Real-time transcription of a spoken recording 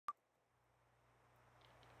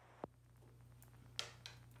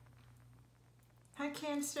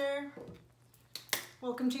Cancer.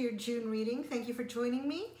 Welcome to your June reading. Thank you for joining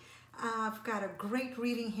me. I've got a great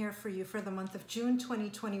reading here for you for the month of June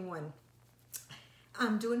 2021.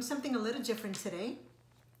 I'm doing something a little different today.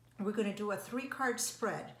 We're going to do a 3-card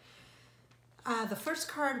spread. The first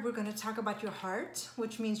card, we're going to talk about your heart,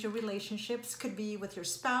 which means your relationships. Could be with your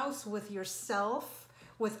spouse, with yourself,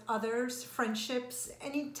 with others, friendships,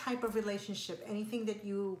 any type of relationship, anything that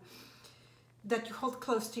you hold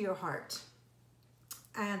close to your heart.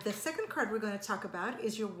 And the second card we're going to talk about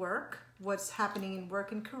is your work, what's happening in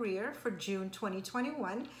work and career for June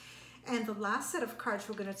 2021. And the last set of cards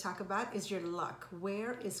we're going to talk about is your luck.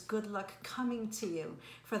 Where is good luck coming to you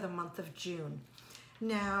for the month of June?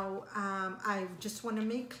 Now, I just want to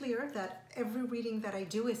make clear that every reading that I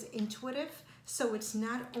do is intuitive. So it's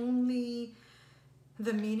not only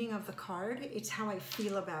the meaning of the card, it's how I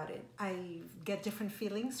feel about it. I get different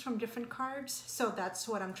feelings from different cards. So that's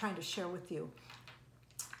what I'm trying to share with you.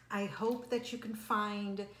 I hope that you can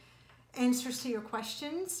find answers to your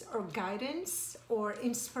questions or guidance or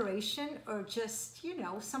inspiration or just,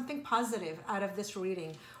 something positive out of this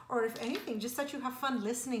reading. Or if anything, just that you have fun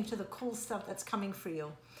listening to the cool stuff that's coming for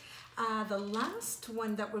you. The last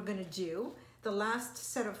one that we're going to do, the last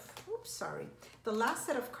set of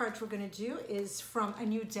cards we're going to do is from a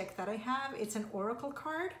new deck that I have. It's an oracle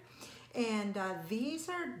card. And these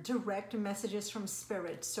are direct messages from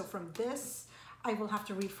spirit. So from this, I will have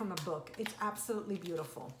to read from a book. It's absolutely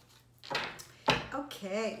beautiful.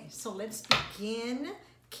 Okay, so let's begin.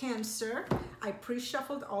 Cancer, I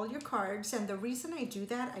pre-shuffled all your cards, and the reason I do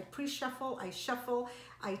that, I pre-shuffle, I shuffle,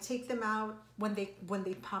 I take them out. When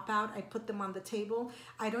they pop out, I put them on the table.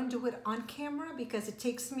 I don't do it on camera because it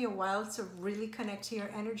takes me a while to really connect to your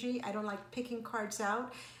energy. I don't like picking cards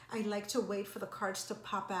out. I like to wait for the cards to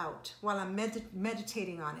pop out while I'm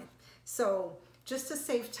meditating on it. So just to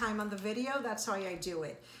save time on the video, that's why I do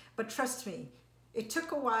it. But trust me, it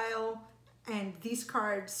took a while, and these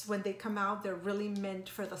cards, when they come out, they're really meant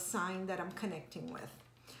for the sign that I'm connecting with.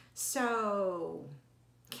 So,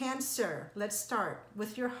 Cancer, let's start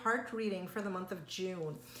with your heart reading for the month of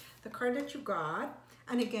June. The card that you got,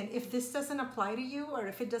 and again, if this doesn't apply to you or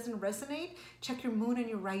if it doesn't resonate, check your moon and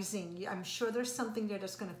your rising. I'm sure there's something there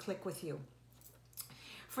that's going to click with you.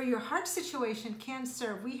 For your heart situation,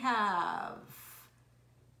 Cancer, we have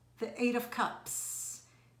the 8 of Cups.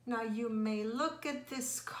 Now you may look at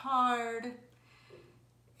this card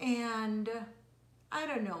and, I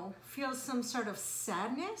don't know, feel some sort of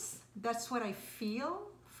sadness. That's what I feel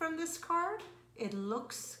from this card. It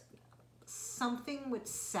looks something with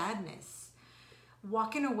sadness.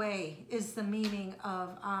 Walking away is the meaning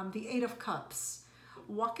of the 8 of Cups.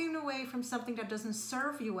 Walking away from something that doesn't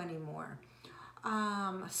serve you anymore.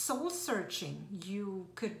 Soul searching. You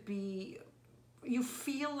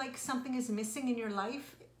feel like something is missing in your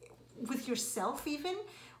life with yourself, even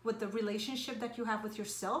with the relationship that you have with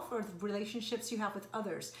yourself or the relationships you have with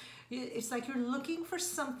others. It's like you're looking for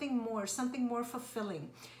something more fulfilling.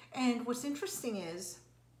 And what's interesting is,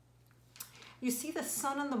 you see the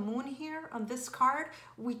sun and the moon here on this card?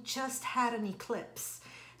 We just had an eclipse.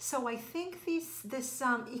 So I think this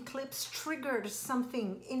eclipse triggered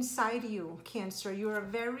something inside you, Cancer. You're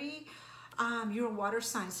a water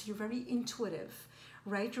sign, so you're very intuitive,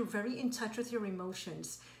 right? You're very in touch with your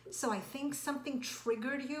emotions. So I think something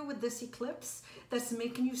triggered you with this eclipse that's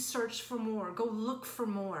making you search for more, go look for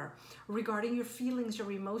more regarding your feelings,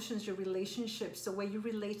 your emotions, your relationships, the way you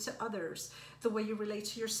relate to others, the way you relate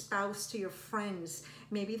to your spouse, to your friends.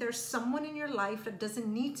 Maybe there's someone in your life that doesn't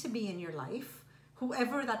need to be in your life,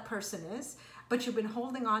 whoever that person is, but you've been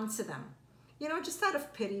holding on to them. Just out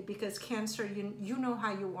of pity, because Cancer, you know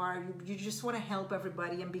how you are. You just want to help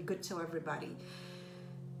everybody and be good to everybody.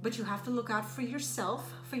 But you have to look out for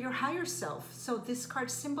yourself, for your higher self. So this card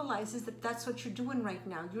symbolizes that that's what you're doing right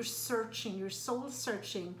now. You're searching, you're soul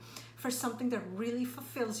searching for something that really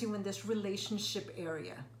fulfills you in this relationship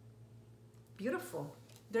area. Beautiful.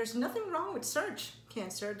 There's nothing wrong with search,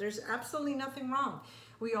 Cancer. There's absolutely nothing wrong.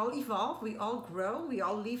 We all evolve, we all grow, we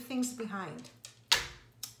all leave things behind.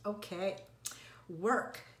 Okay.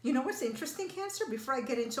 Work. You know what's interesting, Cancer? Before I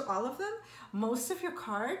get into all of them, most of your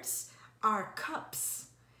cards are cups.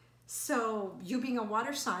 So you being a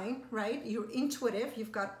water sign, right? You're intuitive.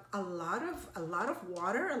 You've got a lot of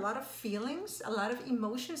water, a lot of feelings, a lot of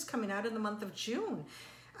emotions coming out in the month of June.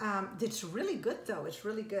 It's really good though. It's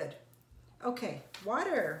really good. Okay,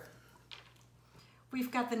 water.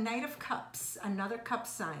 We've got the Knight of Cups, another cup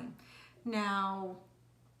sign. Now,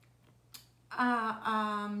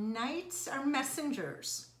 knights are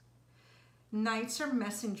messengers. Knights are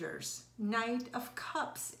messengers. Knight of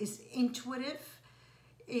Cups is intuitive.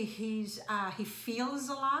 He feels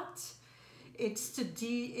a lot.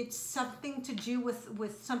 It's something to do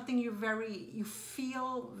with something you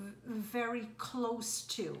feel very close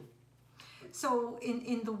to. So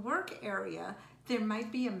in the work area, there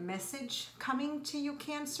might be a message coming to you,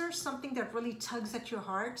 Cancer, something that really tugs at your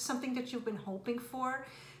heart, something that you've been hoping for,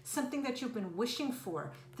 something that you've been wishing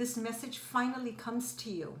for. This message finally comes to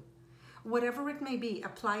you. Whatever it may be,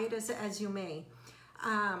 apply it as you may.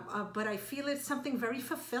 But I feel it's something very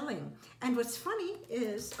fulfilling. And what's funny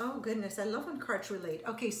is, oh goodness, I love when cards relate.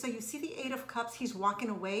 Okay, so you see the Eight of Cups, he's walking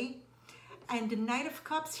away. And the Knight of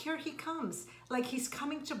Cups, here he comes. Like he's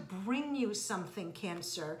coming to bring you something,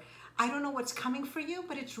 Cancer. I don't know what's coming for you,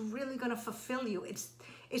 but it's really going to fulfill you.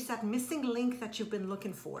 It's that missing link that you've been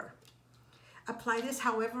looking for. Apply this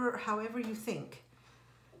however you think.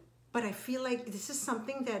 But I feel like this is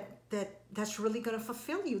something that's really going to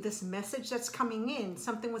fulfill you. This message that's coming in,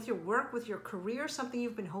 something with your work, with your career, something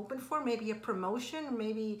you've been hoping for, maybe a promotion,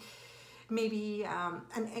 maybe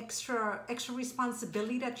an extra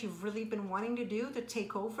responsibility that you've really been wanting to do, to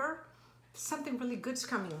take over. Something really good's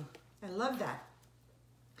coming. I love that.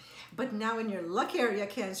 But now in your luck area,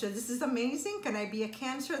 Cancer, this is amazing. Can I be a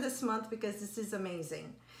Cancer this month? Because this is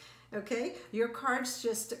amazing. Okay, your cards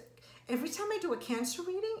just, every time I do a Cancer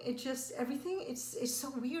reading, it just, everything, it's so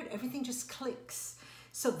weird. Everything just clicks.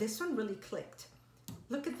 So this one really clicked.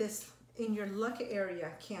 Look at this in your luck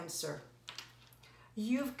area, Cancer.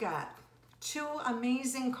 You've got two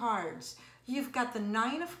amazing cards. You've got the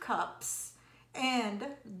Nine of Cups, and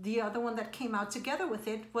the other one that came out together with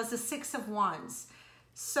it was the Six of Wands.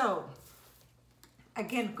 So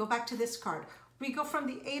again, go back to this card. We go from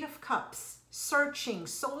the Eight of Cups, searching,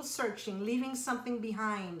 soul searching, leaving something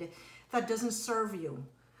behind that doesn't serve you,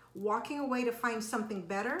 walking away to find something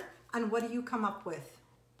better. And what do you come up with?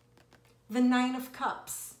 The Nine of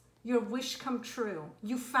Cups. Your wish come true.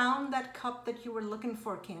 You found that cup that you were looking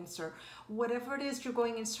for, Cancer. Whatever it is you're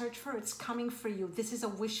going in search for, it's coming for you. This is a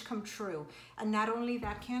wish come true. And not only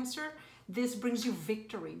that, Cancer, this brings you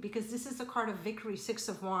victory, because this is the card of victory, Six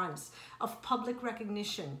of Wands, of public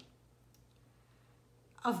recognition,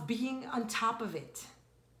 of being on top of it,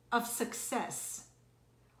 of success.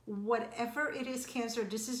 Whatever it is, Cancer,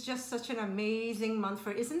 this is just such an amazing month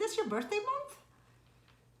for, isn't this your birthday month?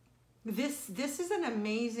 This is an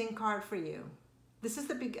amazing card for you. This is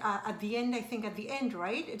the big, at the end, I think at the end,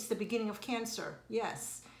 right? It's the beginning of Cancer.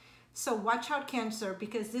 Yes. So watch out, Cancer,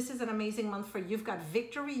 because this is an amazing month for you. You've got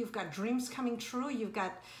victory. You've got dreams coming true. You've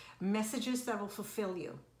got messages that will fulfill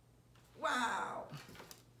you. Wow.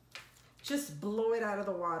 Just blow it out of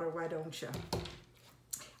the water, why don't you?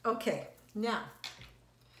 Okay, now,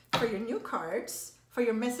 for your new cards, for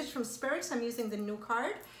your message from spirits, I'm using the new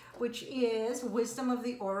card, which is Wisdom of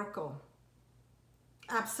the Oracle.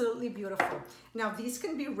 Absolutely beautiful. Now, these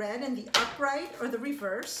can be read in the upright or the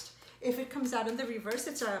reversed. If it comes out in the reverse,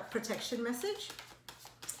 it's a protection message.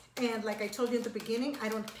 And like I told you in the beginning, I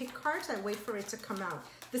don't pick cards, I wait for it to come out.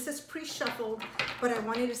 This is pre-shuffled, but I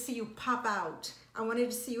wanted to see you pop out. I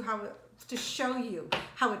wanted to see you to show you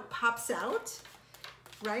how it pops out,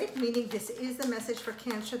 right? Meaning this is the message for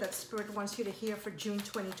Cancer that Spirit wants you to hear for June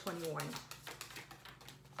 2021.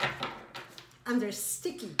 And they're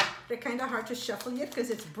sticky. They're kind of hard to shuffle yet because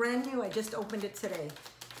it's brand new. I just opened it today.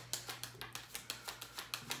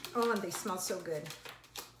 Oh, and they smell so good.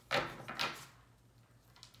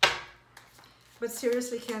 But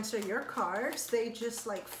seriously, Cancer, your cards, they just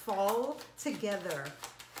like fall together.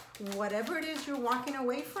 Whatever it is you're walking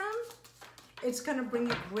away from, it's going to bring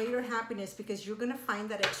you greater happiness because you're going to find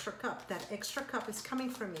that extra cup. That extra cup is coming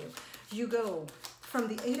from you. You go from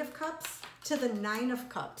the Eight of Cups to the Nine of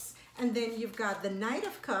Cups. And then you've got the Knight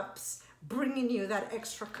of Cups bringing you that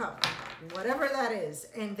extra cup, whatever that is.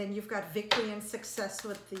 And then you've got victory and success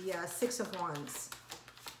with the Six of Wands.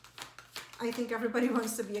 I think everybody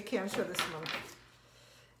wants to be a Cancer this month.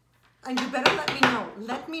 And you better let me know.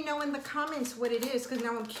 Let me know in the comments what it is, because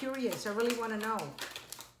now I'm curious. I really want to know.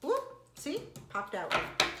 Whoop, see? Popped out.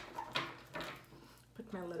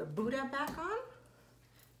 Put my little Buddha back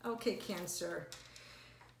on. Okay, Cancer.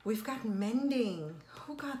 We've got mending.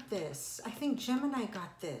 Who got this? I think Gemini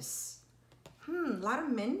got this. A lot of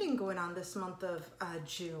mending going on this month of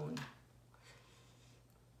June.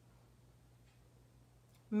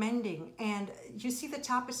 Mending. And you see the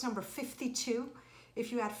top is number 52.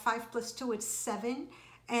 If you add 5 plus 2, it's 7.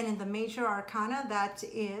 And in the major arcana, that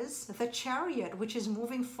is the Chariot, which is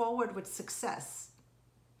moving forward with success.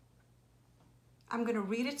 I'm going to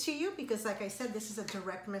read it to you because, like I said, this is a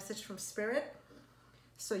direct message from Spirit.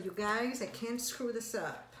 So you guys, I can't screw this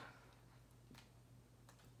up.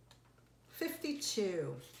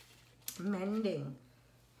 52, mending.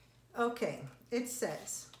 Okay, it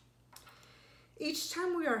says, each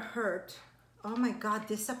time we are hurt, oh my God,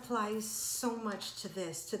 this applies so much to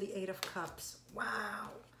this, to the Eight of Cups.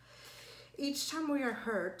 Wow. Each time we are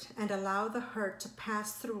hurt and allow the hurt to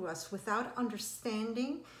pass through us without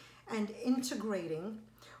understanding and integrating,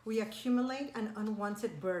 we accumulate an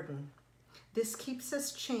unwanted burden. This keeps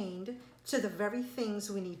us chained to the very things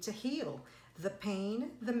we need to heal: the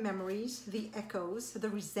pain, the memories, the echoes, the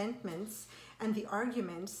resentments, and the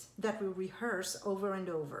arguments that we rehearse over and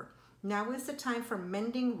over. Now is the time for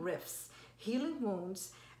mending rifts, healing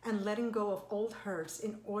wounds, and letting go of old hurts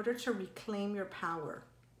in order to reclaim your power.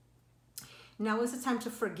 Now is the time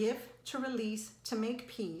to forgive, to release, to make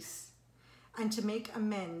peace, and to make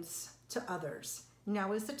amends to others.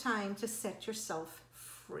 Now is the time to set yourself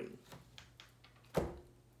free.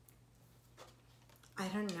 I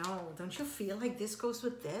don't know. Don't you feel like this goes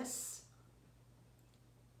with this?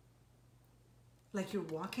 Like you're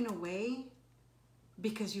walking away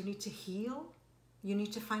because you need to heal? You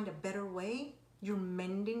need to find a better way? You're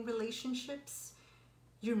mending relationships?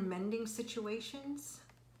 You're mending situations?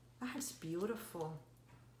 That's beautiful.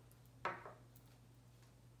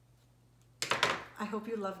 I hope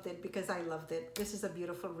you loved it because I loved it. This is a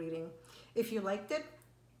beautiful reading. If you liked it,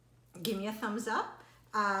 give me a thumbs up.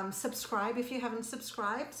 Subscribe if you haven't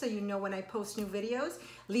subscribed so you know when I post new videos.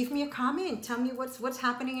 Leave me a comment. Tell me what's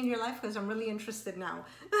happening in your life because I'm really interested now.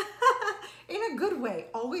 In a good way.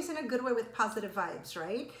 Always in a good way with positive vibes,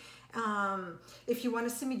 right? If you want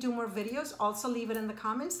to see me do more videos, also leave it in the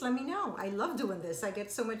comments. Let me know. I love doing this. I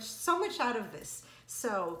get so much out of this.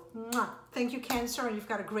 So, thank you, Cancer, and you've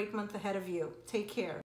got a great month ahead of you. Take care.